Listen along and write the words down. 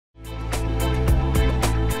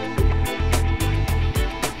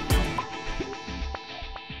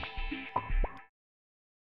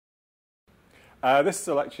This is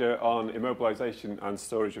a lecture on immobilisation and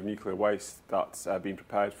storage of nuclear waste that's been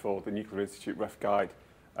prepared for the Nuclear Institute Rough Guide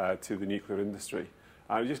to the nuclear industry.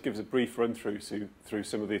 It just gives a brief run-through through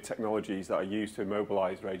some of the technologies that are used to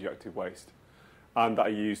immobilise radioactive waste and that are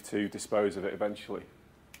used to dispose of it eventually.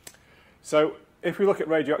 So if we look at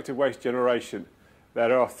radioactive waste generation,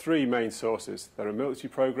 there are three main sources. There are military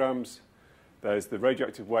programmes, there's the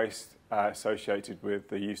radioactive waste associated with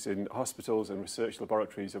the use in hospitals and research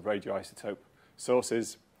laboratories of radioisotope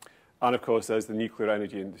sources, and of course there's the nuclear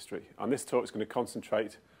energy industry. And this talk is going to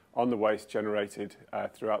concentrate on the waste generated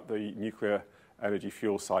throughout the nuclear energy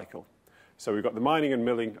fuel cycle. So we've got the mining and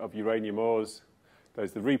milling of uranium ores,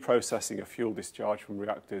 there's the reprocessing of fuel discharge from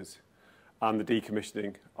reactors, and the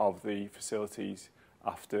decommissioning of the facilities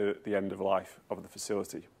after the end of life of the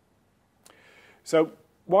facility. So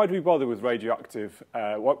why do we bother with radioactive,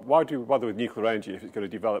 why do we bother with nuclear energy if it's going to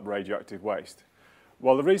develop radioactive waste?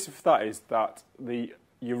 Well, the reason for that is that the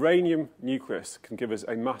uranium nucleus can give us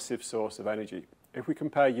a massive source of energy. If we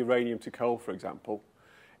compare uranium to coal, for example,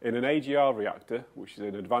 in an AGR reactor, which is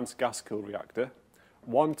an advanced gas-cooled reactor,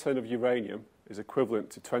 1 tonne of uranium is equivalent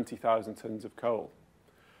to 20,000 tonnes of coal.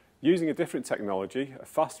 Using a different technology, a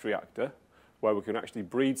fast reactor, where we can actually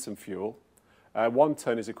breed some fuel, 1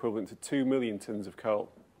 tonne is equivalent to 2 million tonnes of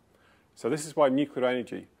coal. So this is why nuclear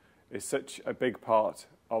energy is such a big part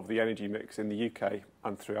of the energy mix in the UK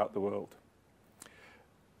and throughout the world.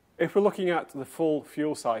 If we're looking at the full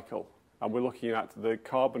fuel cycle and we're looking at the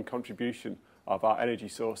carbon contribution of our energy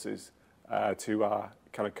sources to our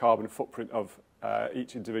kind of carbon footprint of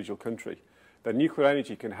each individual country, then nuclear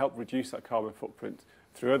energy can help reduce that carbon footprint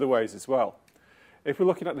through other ways as well. If we're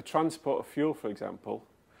looking at the transport of fuel, for example,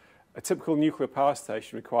 a typical nuclear power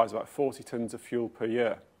station requires about 40 tonnes of fuel per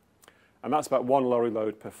year, and that's about 1 lorry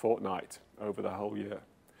load per fortnight over the whole year.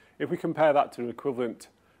 If we compare that to an equivalent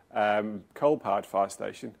coal-powered fire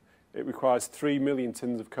station, it requires 3 million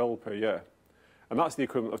tonnes of coal per year, and that's the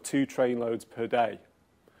equivalent of 2 train loads per day.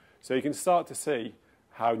 So you can start to see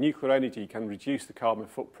how nuclear energy can reduce the carbon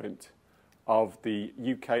footprint of the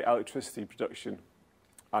UK electricity production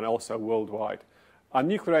and also worldwide. And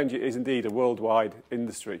nuclear energy is indeed a worldwide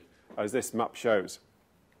industry, as this map shows.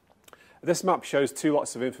 This map shows two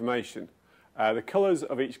lots of information. The colours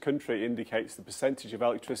of each country indicates the percentage of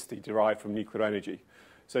electricity derived from nuclear energy.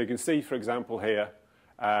 So you can see, for example, here,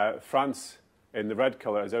 France in the red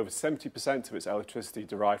colour has over 70% of its electricity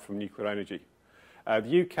derived from nuclear energy.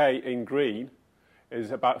 The UK in green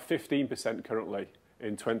is about 15% currently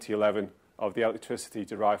in 2011 of the electricity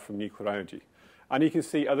derived from nuclear energy. And you can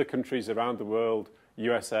see other countries around the world,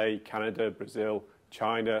 USA, Canada, Brazil,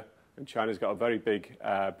 China, and China's got a very big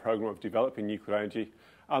program of developing nuclear energy,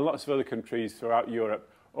 and lots of other countries throughout Europe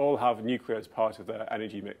all have nuclear as part of their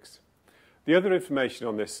energy mix. The other information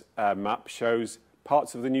on this map shows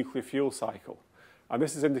parts of the nuclear fuel cycle, and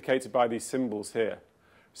this is indicated by these symbols here.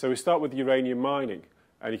 So we start with uranium mining,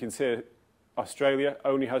 and you can see Australia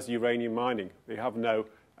only has uranium mining. They have no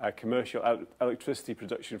commercial electricity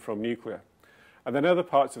production from nuclear. And then other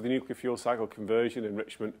parts of the nuclear fuel cycle: conversion,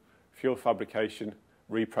 enrichment, fuel fabrication,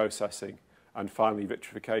 reprocessing, and finally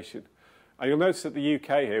vitrification. And you'll notice that the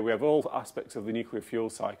UK here, we have all aspects of the nuclear fuel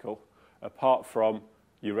cycle apart from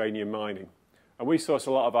uranium mining. And we source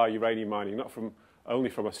a lot of our uranium mining, not only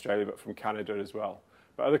from Australia, but from Canada as well.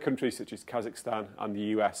 But other countries such as Kazakhstan and the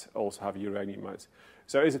US also have uranium mines.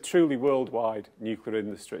 So it is a truly worldwide nuclear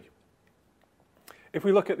industry. If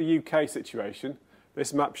we look at the UK situation,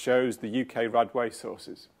 this map shows the UK RAD waste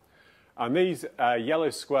sources. And these yellow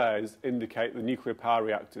squares indicate the nuclear power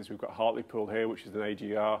reactors. We've got Hartlepool here, which is an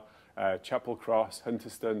AGR, Chapel Cross,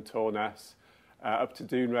 Hunterston, Torness, up to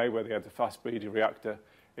Dounreay, where they had the fast breeder reactor.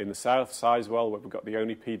 In the south, Sizewell, where we've got the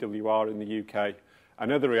only PWR in the UK,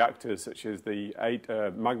 and other reactors such as the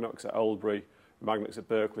Magnox at Oldbury, Magnox at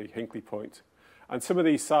Berkeley, Hinkley Point. And some of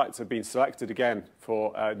these sites have been selected again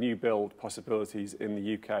for new build possibilities in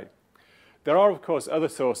the UK. There are, of course, other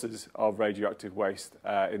sources of radioactive waste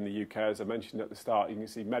in the UK. As I mentioned at the start, you can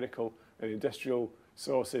see medical and industrial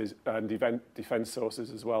sources and defence sources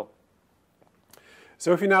as well.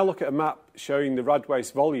 So if you now look at a map showing the RAD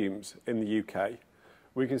waste volumes in the UK,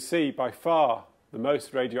 we can see by far the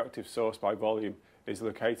most radioactive source by volume is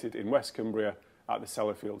located in West Cumbria at the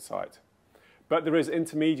Sellafield site. But there is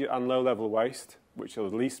intermediate and low-level waste, which are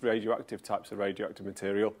the least radioactive types of radioactive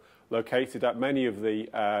material, located at many of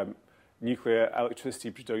the nuclear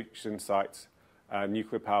electricity production sites and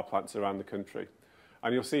nuclear power plants around the country.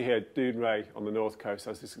 And you'll see here Dounreay on the north coast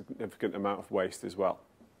has a significant amount of waste as well.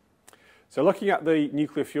 So looking at the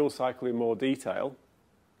nuclear fuel cycle in more detail,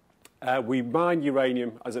 we mine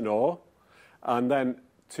uranium as an ore, and then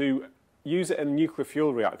to use it in a nuclear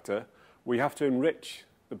fuel reactor, we have to enrich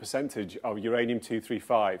the percentage of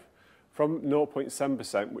uranium-235 from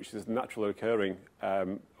 0.7%, which is natural occurring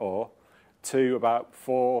ore, to about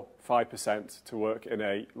 4–5% to work in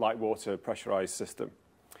a light water pressurized system.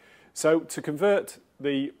 So to convert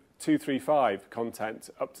the 235 content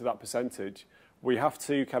up to that percentage, we have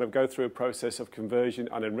to kind of go through a process of conversion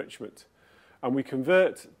and enrichment. And we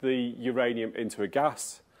convert the uranium into a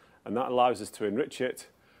gas, and that allows us to enrich it.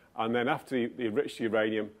 And then after the enriched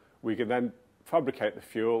uranium, we can then fabricate the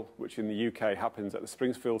fuel, which in the UK happens at the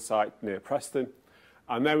Springfield site near Preston.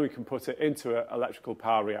 And then we can put it into an electrical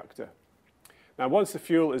power reactor. Now, once the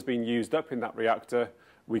fuel has been used up in that reactor,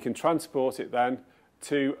 we can transport it then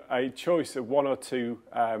to a choice of one or two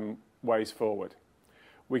ways forward.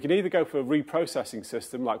 We can either go for a reprocessing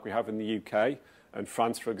system like we have in the UK and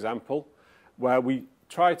France, for example, where we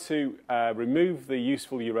try to remove the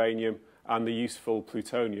useful uranium and the useful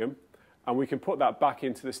plutonium, and we can put that back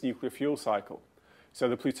into this nuclear fuel cycle. So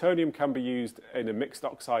the plutonium can be used in a mixed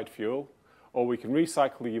oxide fuel, or we can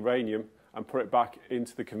recycle the uranium and put it back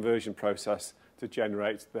into the conversion process to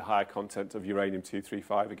generate the higher content of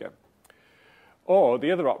uranium-235 again. Or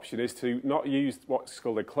the other option is to not use what's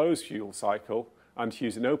called a closed fuel cycle and to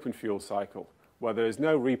use an open fuel cycle, where there is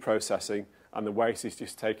no reprocessing and the waste is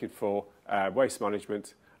just taken for waste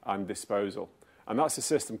management and disposal. And that's a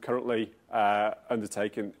system currently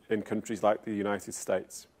undertaken in countries like the United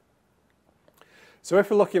States. So if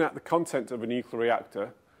we're looking at the content of a nuclear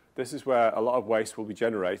reactor, this is where a lot of waste will be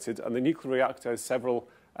generated, and the nuclear reactor has several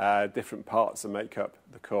different parts that make up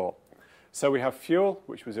the core. So we have fuel,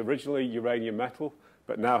 which was originally uranium metal,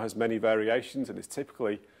 but now has many variations and is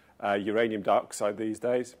typically uranium dioxide these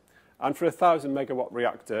days. And for a 1,000 megawatt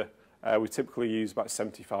reactor, we typically use about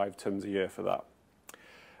 75 tons a year for that.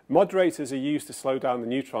 Moderators are used to slow down the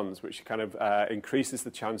neutrons, which kind of increases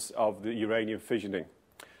the chance of the uranium fissioning.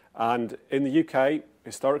 And in the UK,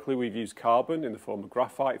 historically, we've used carbon in the form of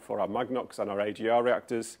graphite for our Magnox and our AGR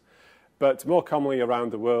reactors. But more commonly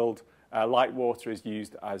around the world, light water is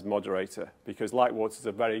used as moderator because light water is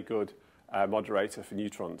a very good moderator for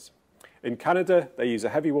neutrons. In Canada, they use a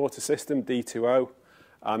heavy water system, D2O,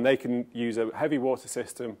 and they can use a heavy water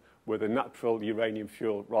system with a natural uranium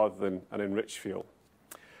fuel rather than an enriched fuel.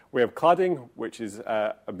 We have cladding, which is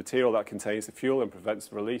a material that contains the fuel and prevents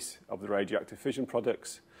the release of the radioactive fission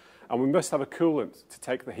products. And we must have a coolant to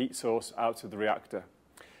take the heat source out of the reactor.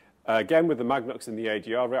 Again, with the Magnox and the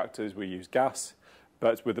AGR reactors, we use gas,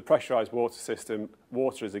 but with the pressurized water system,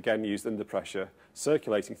 water is again used under pressure,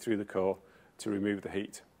 circulating through the core to remove the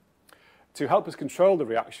heat. To help us control the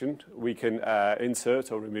reaction, we can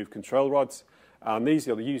insert or remove control rods, and these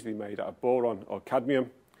are usually made out of boron or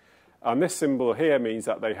cadmium. And this symbol here means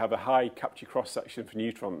that they have a high capture cross-section for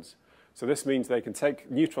neutrons. So this means they can take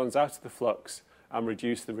neutrons out of the flux and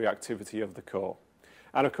reduce the reactivity of the core.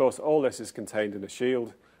 And of course, all this is contained in a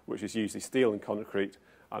shield, which is usually steel and concrete,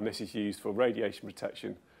 and this is used for radiation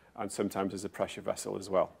protection and sometimes as a pressure vessel as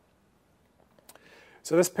well.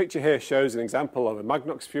 So this picture here shows an example of a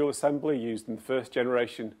Magnox fuel assembly used in the first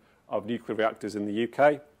generation of nuclear reactors in the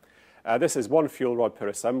UK. This is one fuel rod per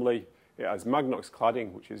assembly. It has Magnox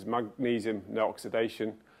cladding, which is magnesium, no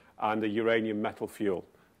oxidation, and a uranium metal fuel.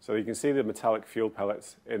 So you can see the metallic fuel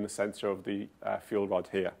pellets in the center of the fuel rod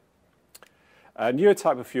here. A newer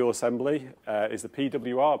type of fuel assembly is the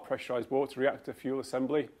PWR, pressurized water reactor fuel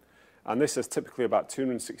assembly. And this is typically about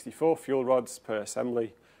 264 fuel rods per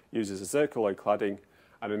assembly, uses a zircaloy cladding,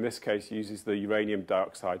 and in this case uses the uranium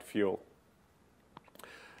dioxide fuel.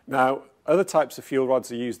 Now, other types of fuel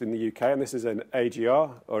rods are used in the UK, and this is an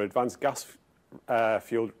AGR, or advanced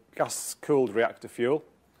gas-cooled reactor fuel.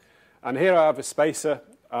 And here I have a spacer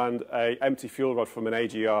and an empty fuel rod from an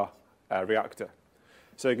AGR reactor.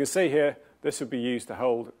 So you can see here, this would be used to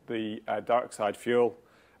hold the dioxide fuel,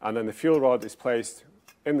 and then the fuel rod is placed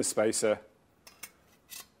in the spacer,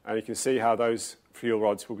 and you can see how those fuel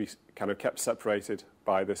rods will be kind of kept separated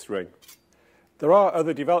by this ring. There are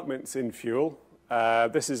other developments in fuel.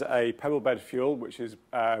 This is a pebble bed fuel, which is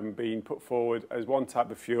being put forward as one type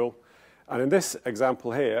of fuel. And in this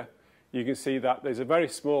example here, you can see that there's a very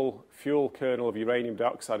small fuel kernel of uranium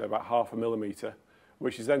dioxide, about 0.5 millimeter,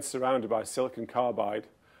 which is then surrounded by silicon carbide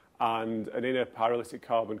and an inner pyrolytic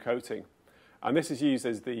carbon coating. And this is used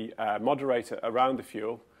as the moderator around the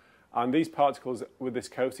fuel. And these particles with this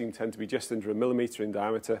coating tend to be just under 1 millimeter in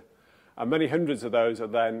diameter. And many hundreds of those are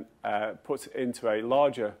then put into a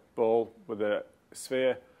larger ball with a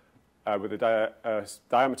sphere with a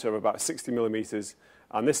diameter of about 60 millimeters.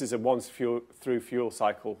 And this is a once-through fuel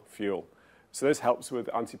cycle fuel. So this helps with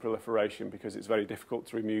anti-proliferation because it's very difficult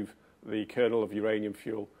to remove the kernel of uranium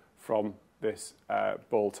fuel from this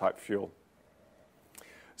ball-type fuel.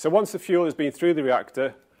 So once the fuel has been through the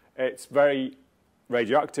reactor, it's very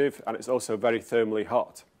radioactive and it's also very thermally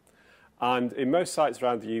hot. And in most sites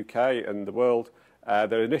around the UK and the world,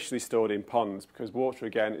 they're initially stored in ponds because water,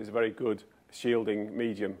 again, is a very good shielding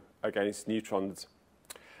medium against neutrons.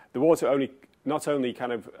 The water not only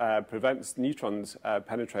kind of prevents neutrons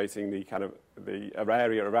penetrating the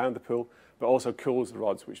area around the pool, but also cools the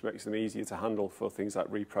rods, which makes them easier to handle for things like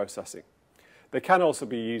reprocessing. They can also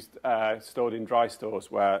be used, stored in dry stores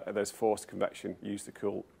where there's forced convection used to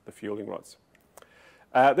cool the fueling rods.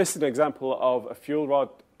 This is an example of a fuel rod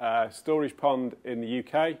storage pond in the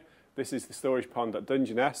UK. This is the storage pond at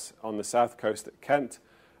Dungeness on the south coast at Kent.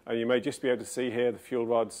 And you may just be able to see here the fuel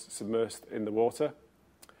rods submersed in the water.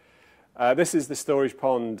 This is the storage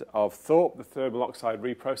pond of Thorpe, the thermal oxide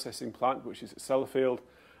reprocessing plant, which is at Sellafield.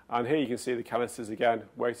 And here you can see the canisters again,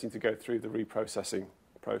 waiting to go through the reprocessing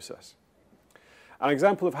process. An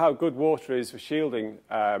example of how good water is for shielding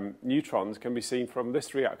neutrons can be seen from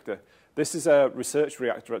this reactor. This is a research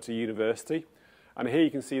reactor at a university. And here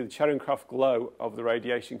you can see the Cherenkov glow of the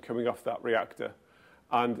radiation coming off that reactor.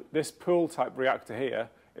 And this pool-type reactor here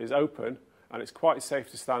is open, and it's quite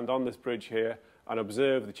safe to stand on this bridge here and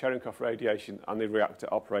observe the Cherenkov radiation and the reactor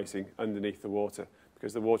operating underneath the water,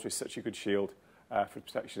 because the water is such a good shield for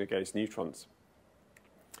protection against neutrons.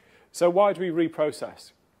 So why do we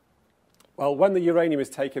reprocess? Well, when the uranium is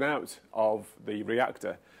taken out of the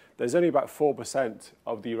reactor, there's only about 4%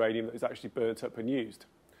 of the uranium that is actually burnt up and used.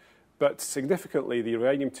 But significantly, the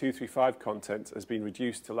uranium-235 content has been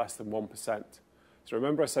reduced to less than 1%. So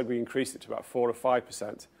remember I said we increased it to about 4 or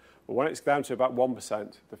 5%. But when it's down to about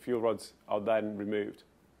 1%, the fuel rods are then removed.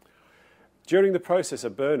 During the process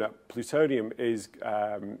of burn-up, plutonium is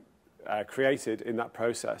created in that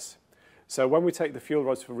process. So when we take the fuel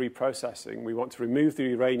rods for reprocessing, we want to remove the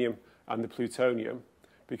uranium and the plutonium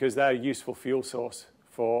because they're a useful fuel source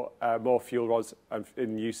for more fuel rods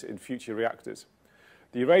in use in future reactors.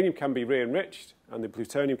 The uranium can be re-enriched and the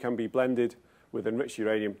plutonium can be blended with enriched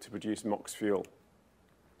uranium to produce MOX fuel.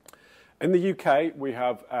 In the UK, we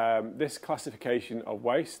have this classification of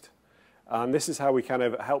waste, and this is how we kind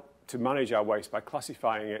of help to manage our waste by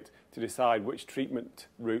classifying it to decide which treatment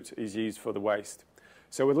route is used for the waste.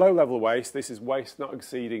 So with low-level waste, this is waste not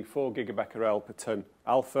exceeding 4 gigabecquerel per tonne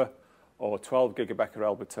alpha or 12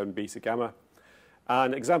 gigabecquerel per tonne beta gamma.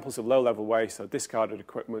 And examples of low-level waste are discarded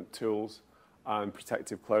equipment, tools, and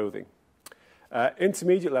protective clothing.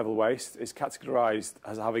 Intermediate level waste is categorised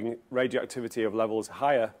as having radioactivity of levels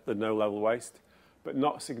higher than no level waste, but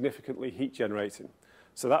not significantly heat generating.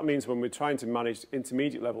 So that means when we're trying to manage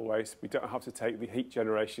intermediate level waste, we don't have to take the heat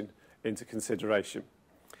generation into consideration.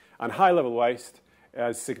 And high level waste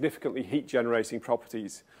has significantly heat generating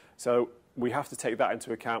properties. So we have to take that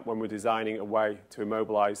into account when we're designing a way to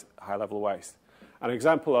immobilise high level waste. An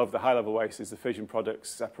example of the high level waste is the fission products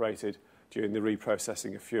separated during the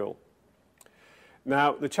reprocessing of fuel.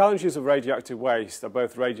 Now, the challenges of radioactive waste are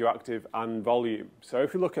both radioactive and volume. So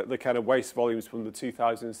if we look at the kind of waste volumes from the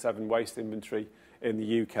 2007 waste inventory in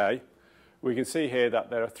the UK, we can see here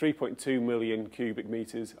that there are 3.2 million cubic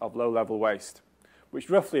metres of low-level waste, which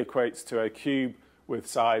roughly equates to a cube with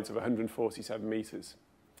sides of 147 metres.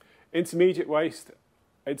 Intermediate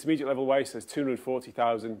level waste has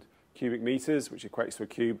 240,000 cubic metres, which equates to a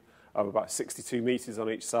cube of about 62 metres on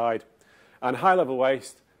each side. And high-level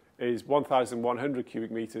waste is 1,100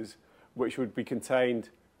 cubic metres, which would be contained,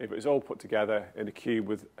 if it was all put together, in a cube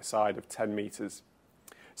with a side of 10 metres.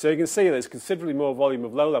 So you can see there's considerably more volume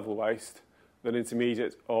of low-level waste than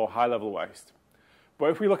intermediate or high-level waste.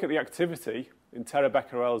 But if we look at the activity in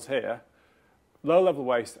terabecquerels here, low-level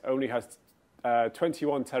waste only has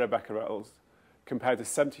 21 terabecquerels compared to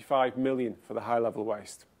 75 million for the high-level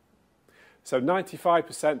waste. So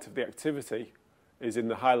 95% of the activity is in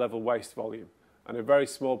the high-level waste volume, and a very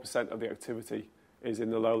small percent of the activity is in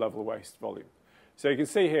the low-level waste volume. So you can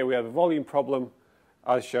see here we have a volume problem,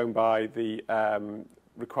 as shown by the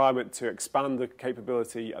requirement to expand the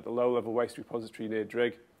capability at the low-level waste repository near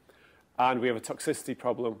Drigg, and we have a toxicity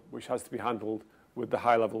problem which has to be handled with the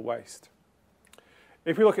high-level waste.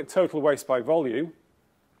 If we look at total waste by volume,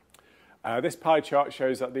 this pie chart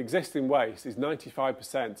shows that the existing waste is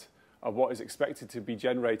 95% of what is expected to be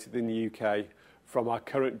generated in the UK from our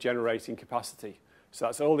current generating capacity. So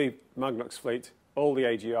that's all the Magnox fleet, all the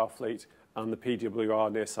AGR fleet, and the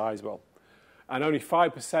PWR near Sizewell. And only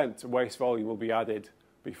 5% of waste volume will be added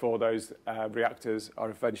before those reactors are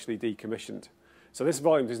eventually decommissioned. So this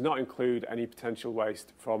volume does not include any potential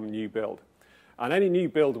waste from new build. And any new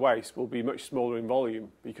build waste will be much smaller in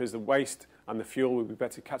volume because the waste and the fuel will be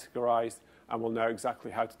better categorised and we'll know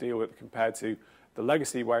exactly how to deal with it compared to the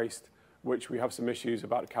legacy waste, which we have some issues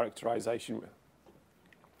about characterisation with.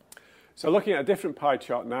 So looking at a different pie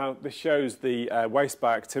chart now, this shows the waste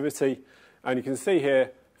by activity, and you can see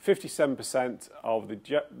here 57% of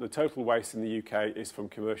the total waste in the UK is from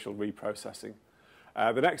commercial reprocessing.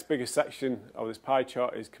 The next biggest section of this pie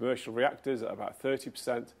chart is commercial reactors at about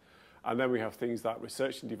 30%, and then we have things like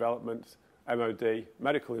research and development, MOD,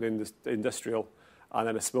 medical and industrial, and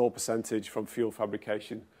then a small percentage from fuel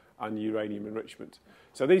fabrication and uranium enrichment.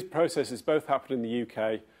 So these processes both happen in the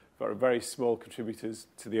UK, but are very small contributors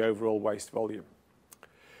to the overall waste volume.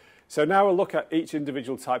 So now we'll look at each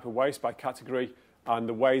individual type of waste by category and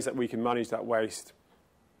the ways that we can manage that waste.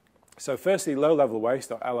 So firstly, low-level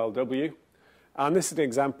waste, or LLW. And this is an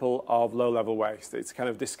example of low-level waste. It's kind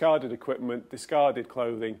of discarded equipment, discarded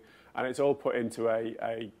clothing, and it's all put into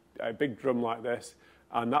a big drum like this,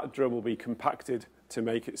 and that drum will be compacted to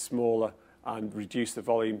make it smaller and reduce the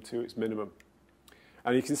volume to its minimum.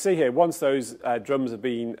 And you can see here, once those drums have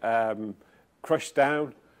been crushed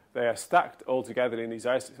down, they are stacked all together in these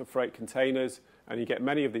isolated freight containers, and you get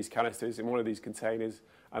many of these canisters in one of these containers,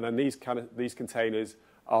 and then these containers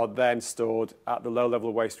are then stored at the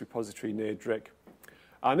low-level waste repository near Drigg.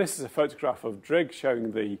 And this is a photograph of Drigg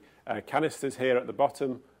showing the canisters here at the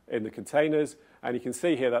bottom in the containers, and you can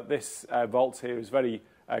see here that this vault here is very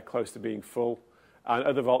close to being full, and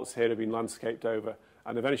other vaults here have been landscaped over.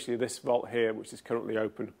 And eventually this vault here, which is currently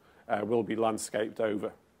open, will be landscaped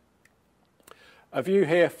over. A view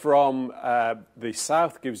here from the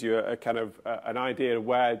south gives you a kind of an idea of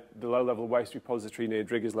where the low-level waste repository near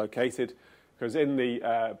Drigg is located, because in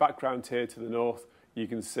the background here to the north, you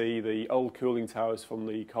can see the old cooling towers from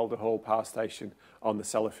the Calder Hall power station on the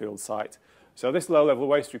Sellafield site. So this low-level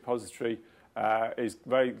waste repository is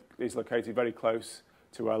located very close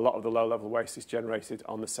to where a lot of the low-level waste is generated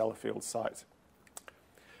on the Sellafield site.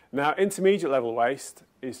 Now, intermediate level waste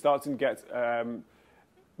is starting to get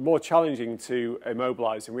more challenging to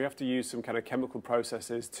immobilise, and we have to use some kind of chemical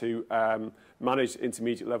processes to manage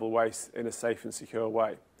intermediate level waste in a safe and secure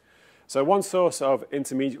way. So one source of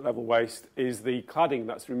intermediate level waste is the cladding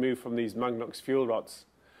that's removed from these Magnox fuel rods.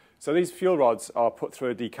 So these fuel rods are put through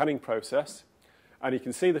a decanning process, and you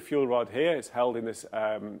can see the fuel rod here. It's held in this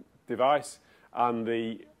device, and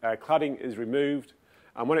the cladding is removed.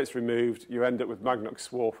 And when it's removed, you end up with Magnox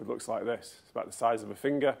swarf, which looks like this. It's about the size of a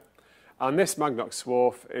finger. And this Magnox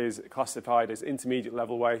swarf is classified as intermediate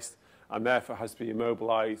level waste and therefore has to be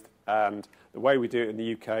immobilised. And the way we do it in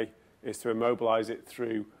the UK is to immobilise it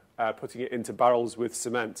through putting it into barrels with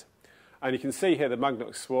cement. And you can see here the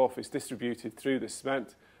Magnox swarf is distributed through the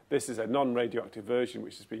cement. This is a non-radioactive version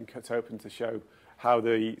which has been cut open to show how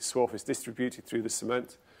the swarf is distributed through the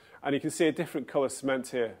cement. And you can see a different colour cement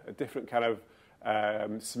here, a different kind of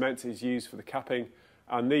cement is used for the capping,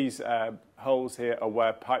 and these holes here are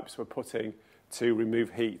where pipes were put in to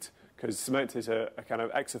remove heat, because cement is a kind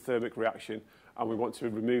of exothermic reaction, and we want to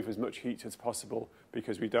remove as much heat as possible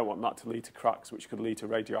because we don't want that to lead to cracks, which could lead to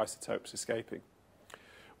radioisotopes escaping.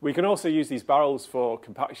 We can also use these barrels for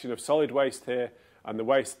compaction of solid waste here, and the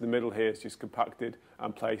waste in the middle here is just compacted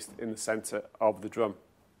and placed in the centre of the drum.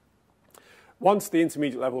 Once the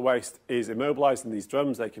intermediate level waste is immobilised in these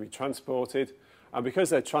drums, they can be transported. And because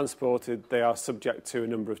they're transported, they are subject to a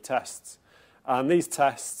number of tests. And these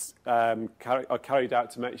tests are carried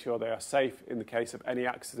out to make sure they are safe in the case of any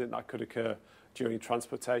accident that could occur during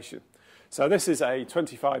transportation. So this is a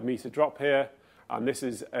 25-metre drop here, and this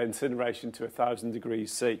is incineration to 1,000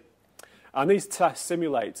 degrees C. And these tests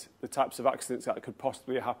simulate the types of accidents that could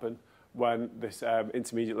possibly happen when this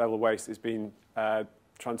intermediate level waste is being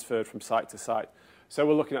transferred from site to site. So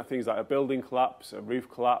we're looking at things like a building collapse, a roof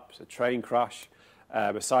collapse, a train crash,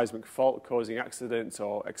 a seismic fault causing accidents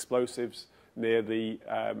or explosives near the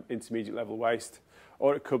intermediate level waste,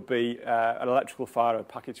 or it could be an electrical fire, a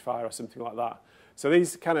package fire or something like that. So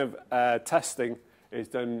these kind of testing is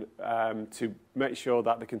done to make sure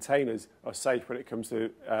that the containers are safe when it comes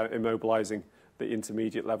to immobilising the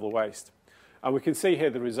intermediate level waste. And we can see here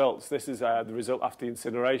the results. This is the result after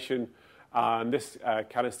incineration, and this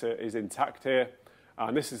canister is intact here.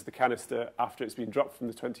 And this is the canister after it's been dropped from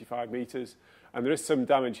the 25 metres. And there is some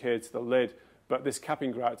damage here to the lid, but this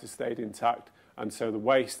capping grout has stayed intact. And so the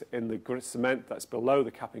waste in the cement that's below the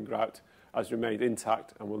capping grout has remained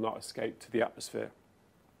intact and will not escape to the atmosphere.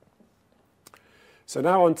 So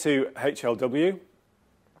now on to HLW.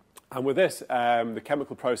 And with this, the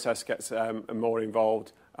chemical process gets more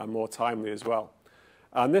involved and more timely as well.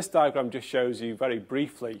 And this diagram just shows you very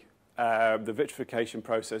briefly the vitrification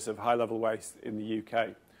process of high-level waste in the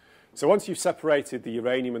UK. So once you've separated the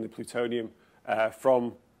uranium and the plutonium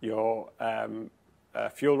from your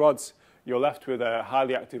fuel rods, you're left with a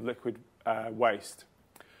highly active liquid waste.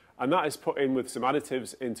 And that is put in with some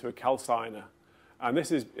additives into a calciner. And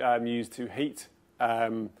this is used to heat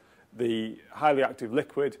the highly active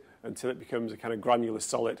liquid until it becomes a kind of granular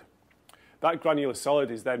solid. That granular solid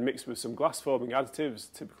is then mixed with some glass-forming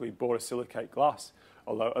additives, typically borosilicate glass,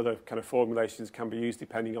 although other kind of formulations can be used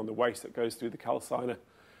depending on the waste that goes through the calciner.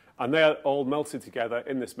 And they are all melted together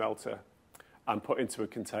in this melter and put into a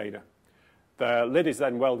container. The lid is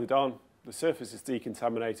then welded on, the surface is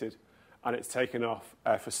decontaminated, and it's taken off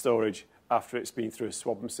for storage after it's been through a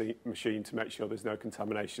swab machine to make sure there's no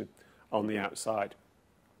contamination on the outside.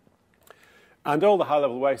 And all the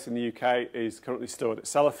high-level waste in the UK is currently stored at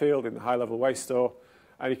Sellafield in the high-level waste store.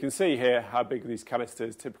 And you can see here how big these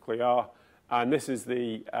canisters typically are. And this is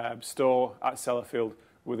the store at Sellafield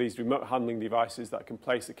with these remote handling devices that can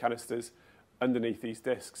place the canisters underneath these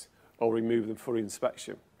discs or remove them for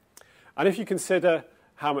inspection. And if you consider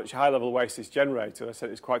how much high-level waste is generated, I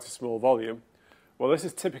said it's quite a small volume, well, this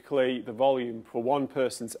is typically the volume for one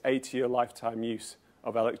person's 8-year lifetime use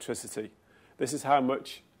of electricity. This is how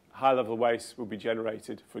much high-level waste will be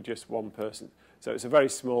generated for just one person. So it's a very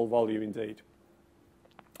small volume indeed.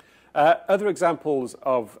 Other examples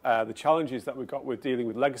of the challenges that we've got with dealing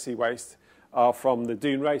with legacy waste are from the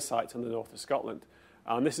Dounreay site in the north of Scotland.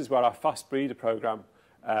 And this is where our fast breeder programme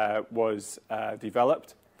was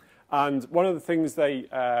developed. And one of the things they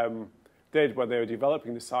did when they were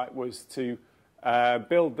developing the site was to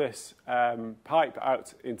build this pipe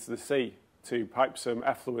out into the sea, to pipe some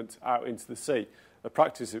effluent out into the sea, a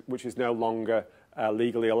practice which is no longer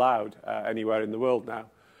legally allowed anywhere in the world now.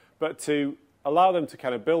 But to allow them to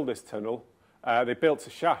kind of build this tunnel, they built a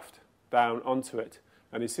shaft down onto it.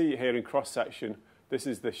 And you see here in cross-section, this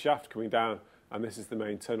is the shaft coming down, and this is the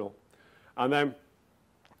main tunnel. And then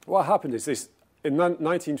what happened is this, in the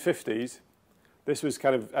 1950s, this was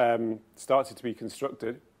kind of started to be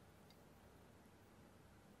constructed.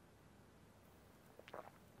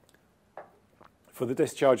 For the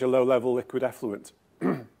discharge of low-level liquid effluent.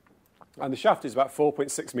 And the shaft is about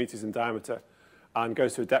 4.6 metres in diameter and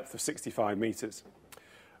goes to a depth of 65 metres.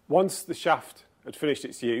 Once the shaft had finished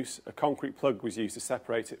its use, a concrete plug was used to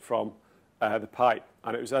separate it from the pipe,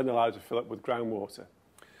 and it was then allowed to fill up with groundwater.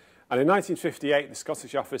 And in 1958, the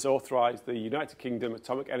Scottish Office authorised the United Kingdom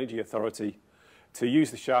Atomic Energy Authority to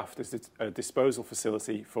use the shaft as a disposal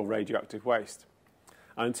facility for radioactive waste.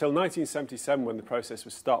 And until 1977, when the process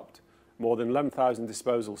was stopped, more than 11,000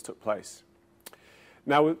 disposals took place.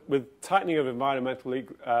 Now, with tightening of environmental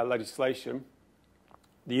legislation,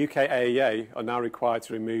 the UK AEA are now required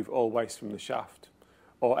to remove all waste from the shaft,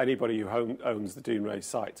 or anybody who owns the Dounreay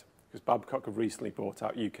site, because Babcock have recently bought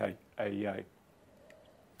out UK AEA.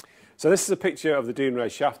 So this is a picture of the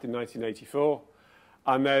Dounreay shaft in 1984,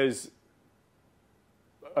 and there's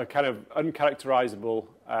a kind of uncharacterisable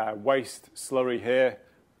waste slurry here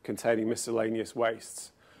containing miscellaneous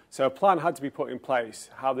wastes. So a plan had to be put in place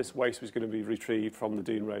how this waste was going to be retrieved from the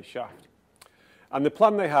Dounreay shaft. And the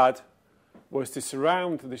plan they had was to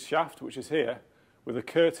surround the shaft, which is here, with a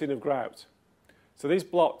curtain of grout. So these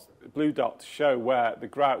blue dots show where the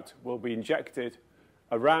grout will be injected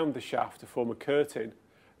around the shaft to form a curtain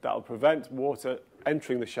that will prevent water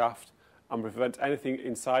entering the shaft and prevent anything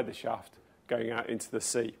inside the shaft going out into the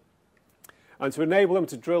sea. And to enable them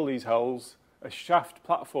to drill these holes, a shaft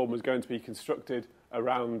platform was going to be constructed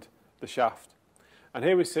around the shaft. And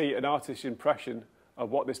here we see an artist's impression of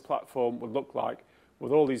what this platform would look like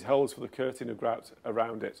with all these holes for the curtain of grout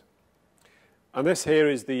around it. And this here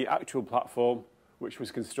is the actual platform which was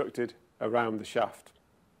constructed around the shaft.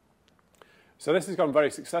 So this has gone very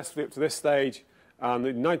successfully up to this stage, and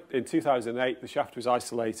in 2008 the shaft was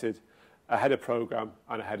isolated ahead of programme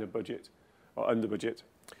and ahead of budget, or under budget.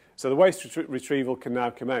 So the waste retrieval can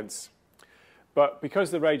now commence. But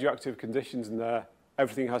because the radioactive conditions in there,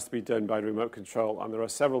 everything has to be done by remote control, and there are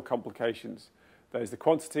several complications. There's the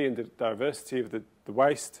quantity and the diversity of the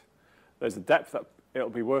waste. There's the depth that it'll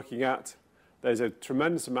be working at. There's a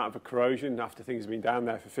tremendous amount of corrosion after things have been down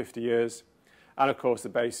there for 50 years. And, of course, the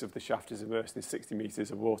base of the shaft is immersed in 60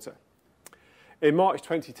 metres of water. In March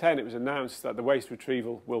 2010, it was announced that the waste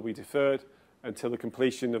retrieval will be deferred until the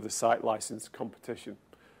completion of the site licence competition.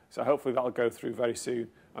 So hopefully that will go through very soon,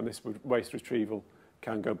 and this waste retrieval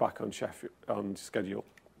can go back on schedule.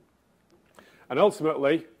 And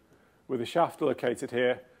ultimately, with the shaft located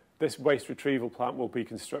here, this waste retrieval plant will be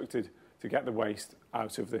constructed to get the waste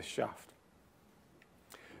out of this shaft.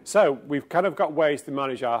 So we've kind of got ways to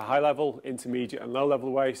manage our high-level, intermediate and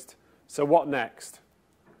low-level waste. So what next?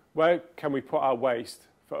 Where can we put our waste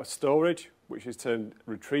for storage, which is termed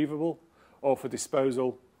retrievable, or for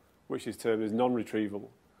disposal, which is termed as non-retrievable.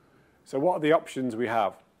 So what are the options we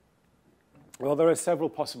have? Well, there are several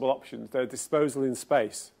possible options. There's disposal in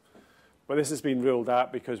space, but this has been ruled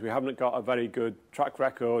out because we haven't got a very good track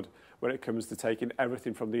record when it comes to taking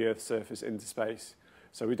everything from the Earth's surface into space.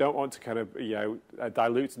 So we don't want to kind of,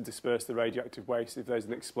 dilute and disperse the radioactive waste if there's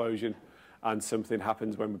an explosion and something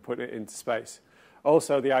happens when we put it into space.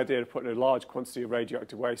 Also, the idea of putting a large quantity of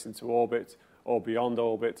radioactive waste into orbit or beyond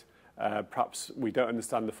orbit, perhaps we don't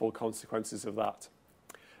understand the full consequences of that.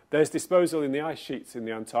 There's disposal in the ice sheets in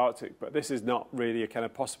the Antarctic, but this is not really a kind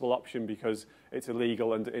of possible option because it's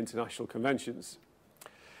illegal under international conventions.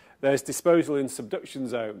 There's disposal in subduction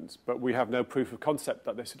zones, but we have no proof of concept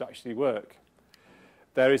that this would actually work.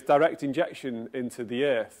 There is direct injection into the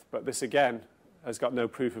Earth, but this again has got no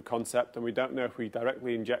proof of concept, and we don't know if we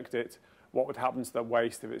directly inject it, what would happen to that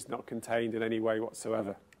waste if it's not contained in any way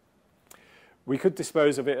whatsoever. We could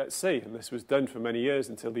dispose of it at sea, and this was done for many years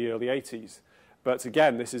until the early 80s. But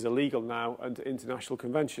again, this is illegal now under international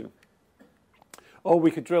convention. Or we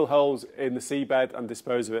could drill holes in the seabed and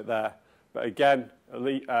dispose of it there. But again,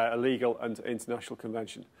 illegal under international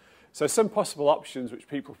convention. So some possible options which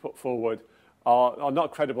people put forward are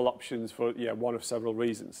not credible options for one of several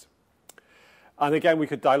reasons. And again, we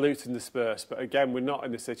could dilute and disperse. But again, we're not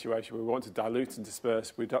in a situation where we want to dilute and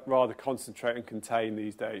disperse. We'd rather concentrate and contain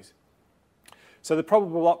these days. So the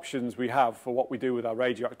probable options we have for what we do with our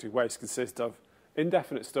radioactive waste consist of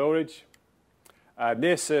indefinite storage,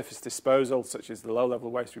 near-surface disposal, such as the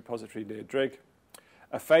low-level waste repository near Drigg,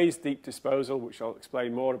 a phased deep disposal, which I'll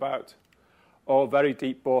explain more about, or very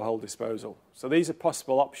deep borehole disposal. So these are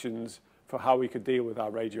possible options for how we could deal with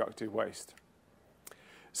our radioactive waste.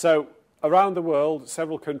 So around the world,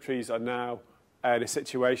 several countries are now in a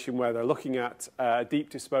situation where they're looking at deep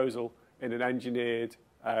disposal in an engineered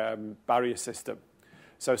barrier system.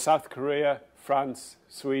 So South Korea, France,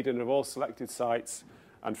 Sweden have all selected sites,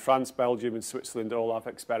 and France, Belgium and Switzerland all have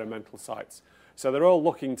experimental sites. So they're all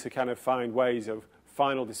looking to kind of find ways of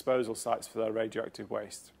final disposal sites for their radioactive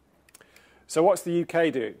waste. So what's the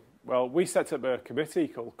UK doing? Well, we set up a committee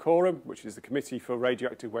called CORUM, which is the Committee for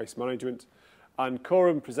Radioactive Waste Management, and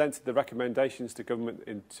CORUM presented the recommendations to government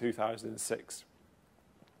in 2006.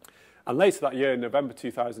 And later that year, in November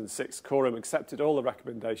 2006, CORUM accepted all the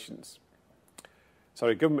recommendations.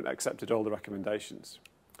 Sorry, government accepted all the recommendations.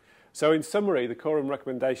 So in summary, the CORUM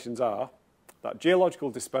recommendations are that geological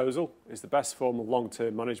disposal is the best form of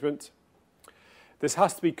long-term management. This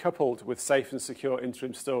has to be coupled with safe and secure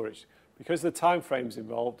interim storage. Because of the time frames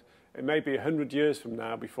involved, it may be 100 years from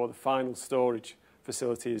now before the final storage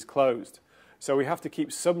facility is closed. So we have to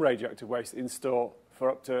keep some radioactive waste in store for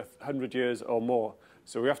up to 100 years or more.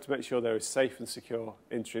 So we have to make sure there is safe and secure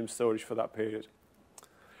interim storage for that period.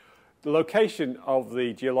 The location of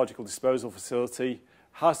the geological disposal facility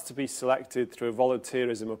has to be selected through a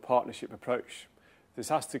volunteerism or partnership approach. This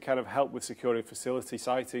has to kind of help with securing facility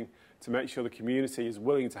siting to make sure the community is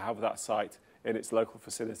willing to have that site in its local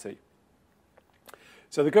vicinity.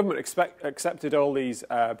 So the government accepted all these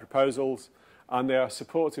proposals, and they are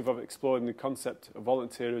supportive of exploring the concept of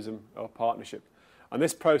volunteerism or partnership. And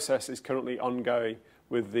this process is currently ongoing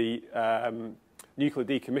with the Nuclear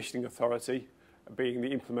Decommissioning Authority being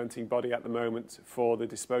the implementing body at the moment for the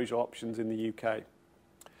disposal options in the UK.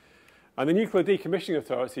 And the Nuclear Decommissioning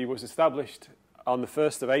Authority was established on the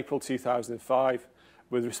 1st of April 2005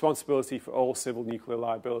 with responsibility for all civil nuclear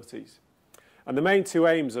liabilities. And the main two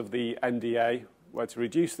aims of the NDA were to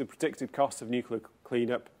reduce the predicted cost of nuclear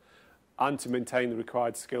cleanup and to maintain the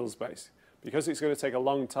required skills base. Because it's going to take a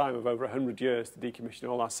long time of over 100 years to decommission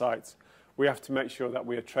all our sites, we have to make sure that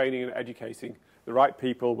we are training and educating the right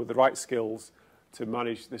people with the right skills to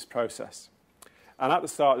manage this process. And at the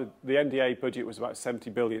start, the NDA budget was about 70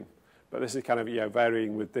 billion, but this is kind of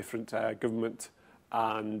varying with different government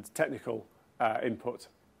and technical input.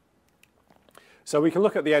 So we can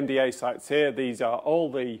look at the NDA sites here. These are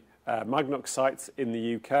all the Magnox sites in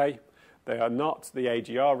the UK. They are not the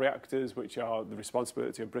AGR reactors, which are the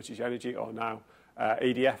responsibility of British Energy or now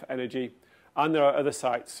EDF Energy. And there are other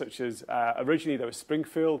sites such as, originally there was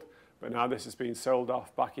Springfield, but now this has been sold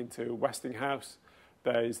off back into Westinghouse.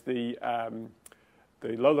 There's the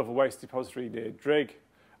low-level waste depository near Drigg,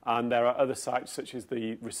 and there are other sites such as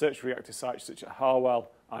the research reactor sites such as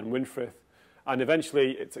Harwell and Winfrith. And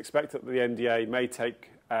eventually it's expected that the NDA may take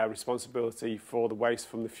responsibility for the waste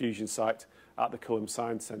from the fusion site at the Culham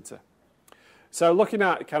Science Centre. So looking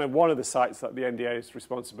at kind of one of the sites that the NDA is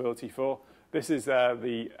responsibility for, this is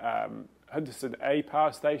the Hunterston A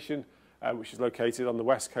power station, which is located on the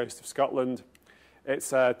west coast of Scotland.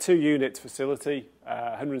 It's a 2-unit facility,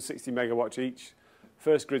 160 megawatts each,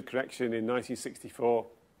 first grid connection in 1964.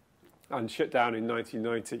 and shut down in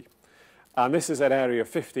 1990. And this is an area of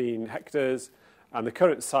 15 hectares, and the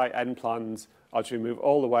current site end plans are to remove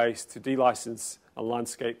all the waste, to delicense and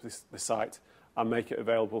landscape the site and make it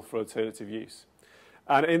available for alternative use.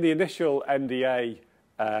 And in the initial NDA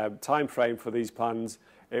time frame for these plans,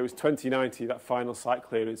 it was 2090 that final site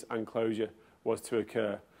clearance and closure was to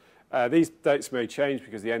occur. These dates may change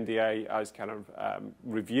because the NDA has kind of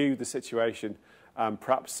reviewed the situation, and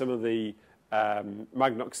perhaps some of the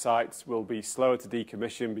Magnox sites will be slower to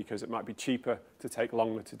decommission because it might be cheaper to take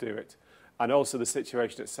longer to do it. And also the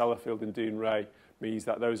situation at Sellafield and Dounreay means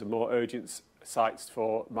that those are more urgent sites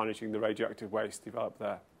for managing the radioactive waste developed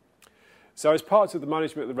there. So as part of the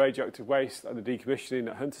management of the radioactive waste and the decommissioning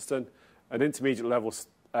at Hunterston, an intermediate level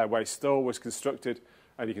waste store was constructed,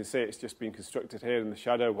 and you can see it's just been constructed here in the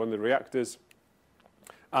shadow of one of the reactors.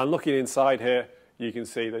 And looking inside here, you can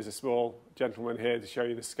see there's a small gentleman here to show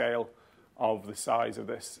you the scale of the size of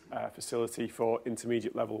this facility for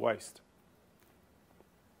intermediate level waste.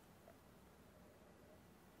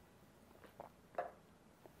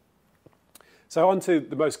 So on to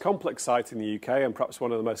the most complex site in the UK, and perhaps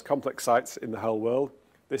one of the most complex sites in the whole world.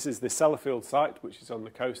 This is the Sellafield site, which is on the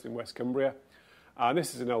coast in West Cumbria. And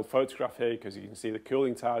this is an old photograph here because you can see the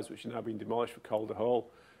cooling towers, which are now being demolished for Calder Hall.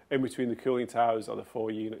 In between the cooling towers are the 4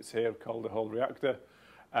 units here of Calder Hall reactor.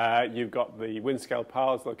 You've got the Windscale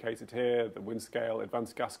Powers located here, the Windscale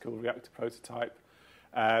Advanced Gas Cooled Reactor prototype.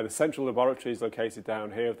 The central laboratory is located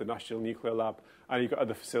down here of the National Nuclear Lab, and you've got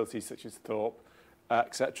other facilities such as Thorpe,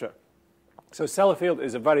 etc. So Sellafield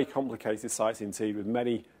is a very complicated site indeed with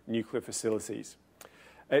many nuclear facilities.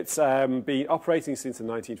 It's been operating since the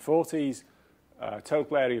 1940s,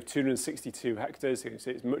 total area of 262 hectares. You can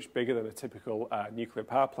see it's much bigger than a typical nuclear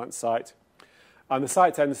power plant site. And the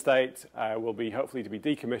site end state will be hopefully to be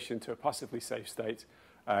decommissioned to a passively safe state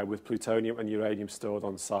with plutonium and uranium stored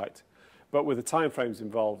on site. But with the timeframes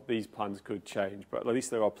involved, these plans could change. But at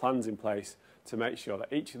least there are plans in place to make sure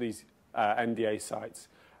that each of these NDA sites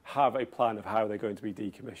have a plan of how they're going to be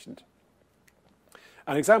decommissioned.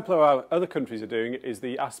 An example of how other countries are doing it is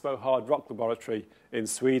the ASPO Hard Rock Laboratory in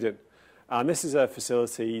Sweden. And this is a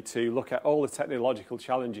facility to look at all the technological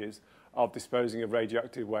challenges of disposing of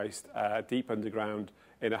radioactive waste deep underground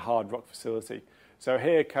in a hard rock facility. So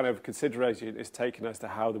here kind of consideration is taken as to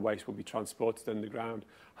how the waste will be transported underground,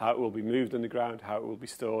 how it will be moved underground, how it will be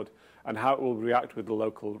stored, and how it will react with the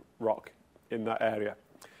local rock in that area.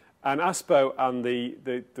 And ASPO and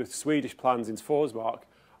the Swedish plans in Forsmark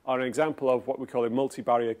are an example of what we call a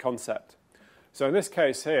multi-barrier concept. So in this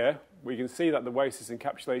case here, we can see that the waste is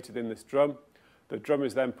encapsulated in this drum. The drum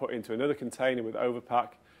is then put into another container with overpack,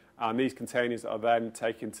 and these containers are then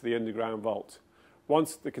taken to the underground vault.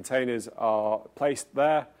 Once the containers are placed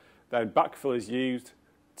there, then backfill is used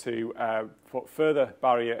to put further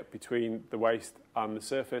barrier between the waste and the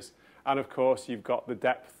surface. And of course, you've got the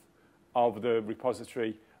depth of the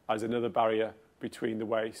repository as another barrier between the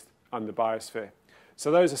waste and the biosphere.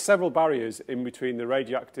 So those are several barriers in between the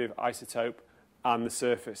radioactive isotope and the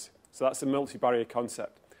surface. So that's a multi-barrier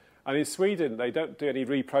concept. And in Sweden, they don't do any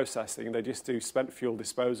reprocessing, they just do spent fuel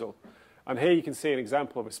disposal. And here you can see an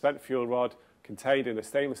example of a spent fuel rod contained in a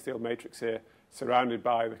stainless steel matrix here, surrounded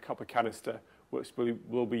by the copper canister, which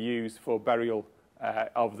will be used for burial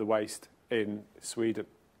of the waste in Sweden.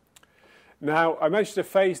 Now, I mentioned a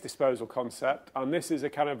phased disposal concept, and this is a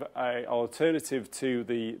kind of an alternative to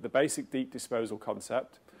the basic deep disposal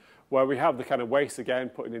concept, where we have the kind of waste again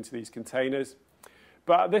put into these containers.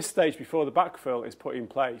 But at this stage, before the backfill is put in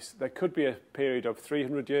place, there could be a period of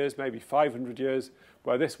 300 years, maybe 500 years,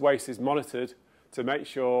 where this waste is monitored to make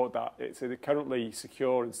sure that it's in a currently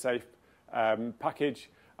secure and safe package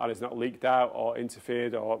and is not leaked out or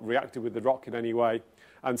interfered or reacted with the rock in any way.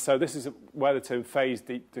 And so this is where the term phased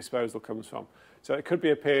deep disposal comes from. So it could be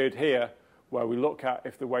a period here where we look at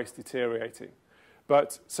if the waste is deteriorating.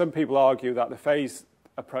 But some people argue that the phased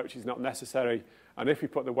approach is not necessary, and if we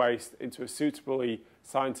put the waste into a suitably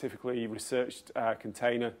scientifically researched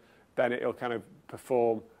container, then it'll kind of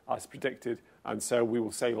perform as predicted, and so we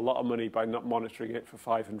will save a lot of money by not monitoring it for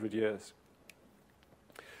 500 years.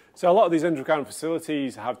 So a lot of these underground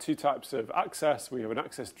facilities have two types of access. We have an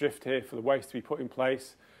access drift here for the waste to be put in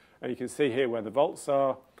place, and you can see here where the vaults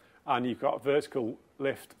are, and you've got a vertical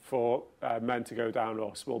lift for men to go down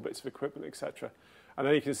or small bits of equipment, etc. And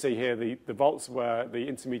then you can see here the vaults where the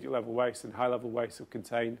intermediate level waste and high level waste are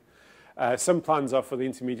contained. Some plans are for the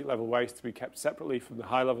intermediate level waste to be kept separately from the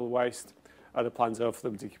high level waste. Other plans are for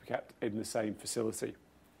them to be kept in the same facility.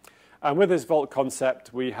 And with this vault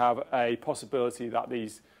concept, we have a possibility that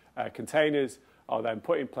these containers are then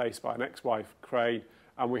put in place by an XY crane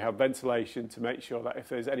and we have ventilation to make sure that if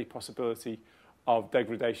there's any possibility of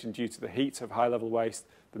degradation due to the heat of high-level waste,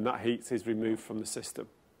 then that heat is removed from the system.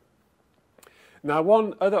 Now,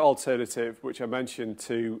 one other alternative, which I mentioned,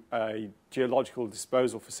 to a geological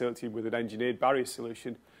disposal facility with an engineered barrier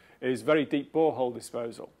solution is very deep borehole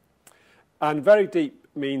disposal. And very deep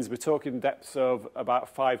means we're talking depths of about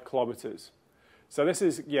 5 kilometres. So this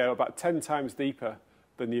is about 10 times deeper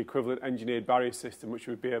than the equivalent engineered barrier system, which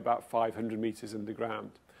would be about 500 metres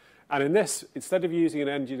underground. And in this, instead of using an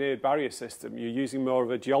engineered barrier system, you're using more of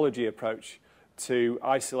a geology approach to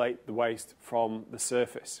isolate the waste from the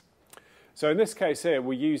surface. So in this case here,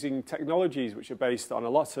 we're using technologies which are based on a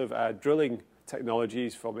lot of drilling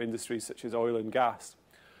technologies from industries such as oil and gas.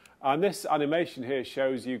 And this animation here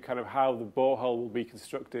shows you kind of how the borehole will be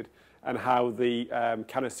constructed and how the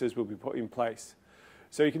canisters will be put in place.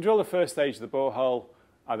 So you can drill the first stage of the borehole,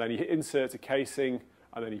 and then you insert a casing,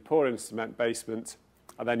 and then you pour in a cement basement,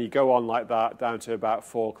 and then you go on like that down to about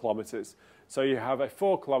 4 kilometres. So you have a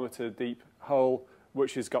 4-kilometre deep hole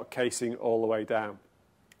which has got casing all the way down.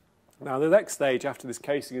 Now the next stage after this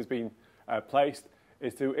casing has been placed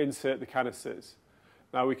is to insert the canisters.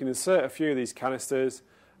 Now we can insert a few of these canisters,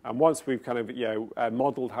 and once we've kind of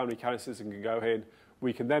modelled how many canisters can go in,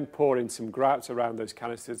 we can then pour in some grout around those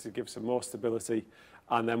canisters to give some more stability,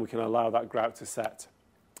 and then we can allow that grout to set.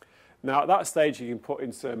 Now at that stage you can put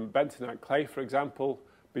in some bentonite clay, for example,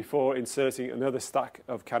 before inserting another stack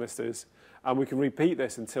of canisters, and we can repeat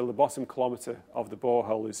this until the bottom kilometre of the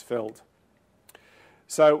borehole is filled.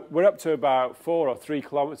 So we're up to about 4 or 3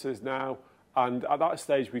 kilometres now, and at that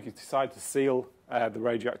stage we could decide to seal the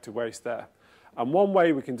radioactive waste there. And one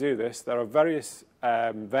way we can do this, there are various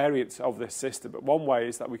variants of this system, but one way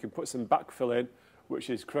is that we can put some backfill in, which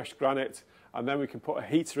is crushed granite, and then we can put a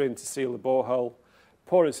heater in to seal the borehole,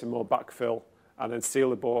 pour in some more backfill, and then seal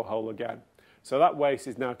the borehole again. So that waste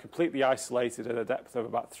is now completely isolated at a depth of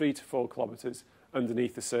about 3 to 4 kilometres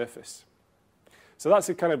underneath the surface. So that's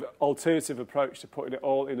a kind of alternative approach to putting it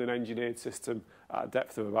all in an engineered system at a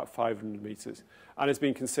depth of about 500 metres. And it's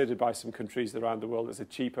been considered by some countries around the world as a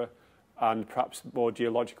cheaper and perhaps more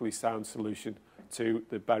geologically sound solution to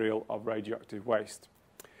the burial of radioactive waste.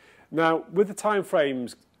 Now, with the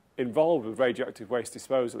timeframes involved with radioactive waste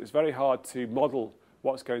disposal, it's very hard to model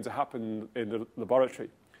what's going to happen in the laboratory.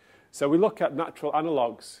 So we look at natural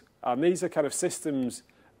analogues, and these are kind of systems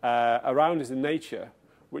around us in nature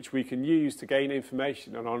which we can use to gain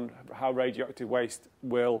information on how radioactive waste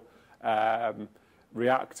will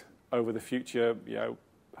react over the future,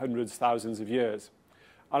 hundreds, thousands of years.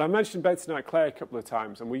 And I mentioned bentonite clay a couple of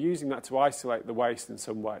times, and we're using that to isolate the waste in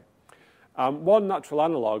some way. One natural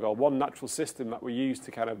analogue, or one natural system that we use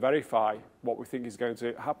to kind of verify what we think is going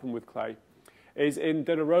to happen with clay is in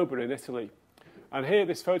Dinaroba in Italy. And here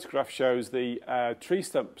this photograph shows the tree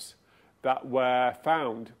stumps that were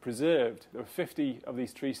found, preserved. There were 50 of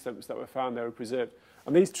these tree stumps that were found, they were preserved.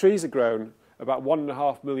 And these trees are grown about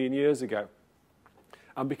 1.5 million years ago.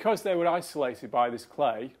 And because they were isolated by this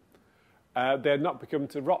clay, they had not begun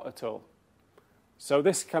to rot at all. So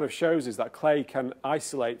this kind of shows us that clay can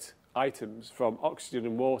isolate items from oxygen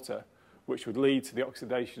and water, which would lead to the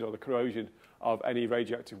oxidation or the corrosion of any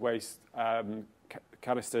radioactive waste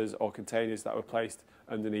canisters or containers that were placed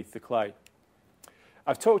underneath the clay.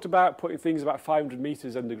 I've talked about putting things about 500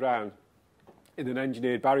 metres underground in an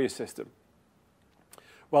engineered barrier system.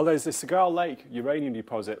 Well, there's the Cigar Lake uranium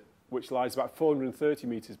deposit, which lies about 430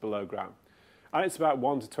 metres below ground. And it's about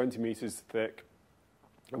 1 to 20 metres thick,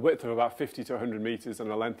 a width of about 50 to 100 metres and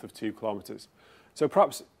a length of 2 kilometres. So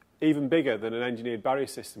perhaps even bigger than an engineered barrier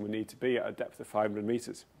system would need to be at a depth of 500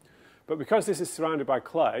 metres. But because this is surrounded by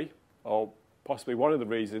clay, or possibly one of the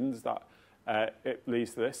reasons that it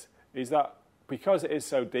leads to this, is that because it is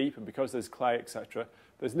so deep and because there's clay, etc.,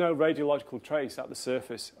 there's no radiological trace at the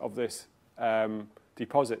surface of this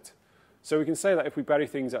deposit. So we can say that if we bury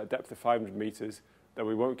things at a depth of 500 metres, then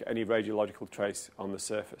we won't get any radiological trace on the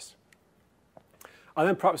surface. And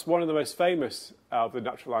then perhaps one of the most famous of the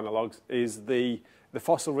natural analogues is the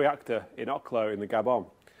fossil reactor in Oklo in the Gabon.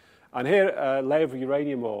 And here a layer of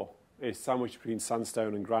uranium ore is sandwiched between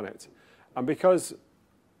sandstone and granite. And because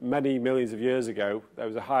many millions of years ago there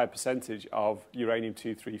was a higher percentage of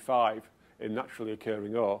uranium-235 in naturally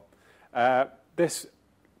occurring ore, this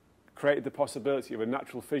created the possibility of a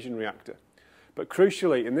natural fission reactor. But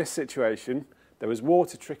crucially, in this situation, there was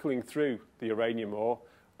water trickling through the uranium ore,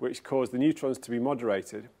 which caused the neutrons to be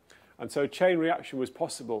moderated. And so a chain reaction was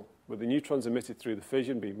possible with the neutrons emitted through the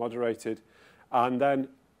fission being moderated, and then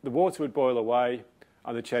the water would boil away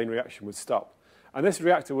and the chain reaction would stop. And this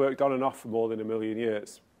reactor worked on and off for more than 1 million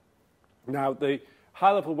years. Now, the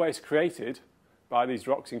high-level waste created by these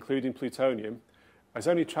rocks, including plutonium, has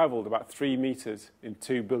only travelled about 3 metres in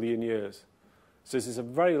 2 billion years. So this is a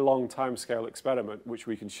very long timescale experiment which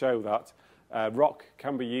we can show that rock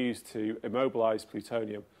can be used to immobilise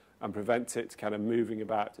plutonium and prevent it kind of moving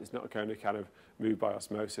about. It's not going to kind of move by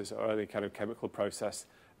osmosis or any kind of chemical process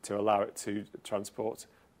to allow it to transport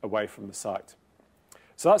away from the site.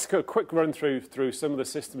 So that's a quick run through some of the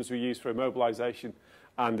systems we use for immobilisation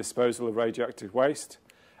and disposal of radioactive waste.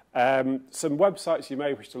 Some websites you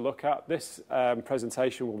may wish to look at. This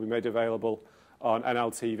presentation will be made available on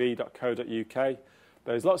nltv.co.uk.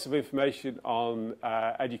 There's lots of information on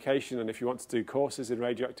education, and if you want to do courses in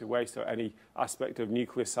radioactive waste or any aspect of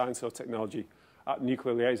nuclear science or technology, at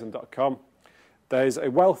nuclearliaison.com. There's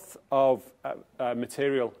a wealth of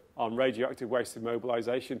material on radioactive waste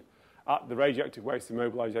immobilisation at the Radioactive Waste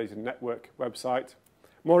Immobilisation Network website.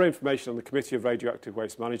 More information on the Committee of Radioactive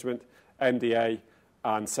Waste Management, MDA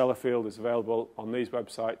and Sellafield is available on these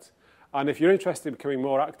websites. And if you're interested in becoming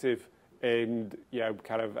more active in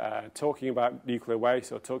talking about nuclear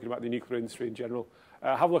waste or talking about the nuclear industry in general,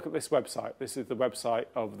 have a look at this website. This is the website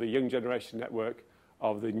of the Young Generation Network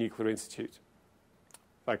of the Nuclear Institute.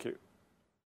 Thank you.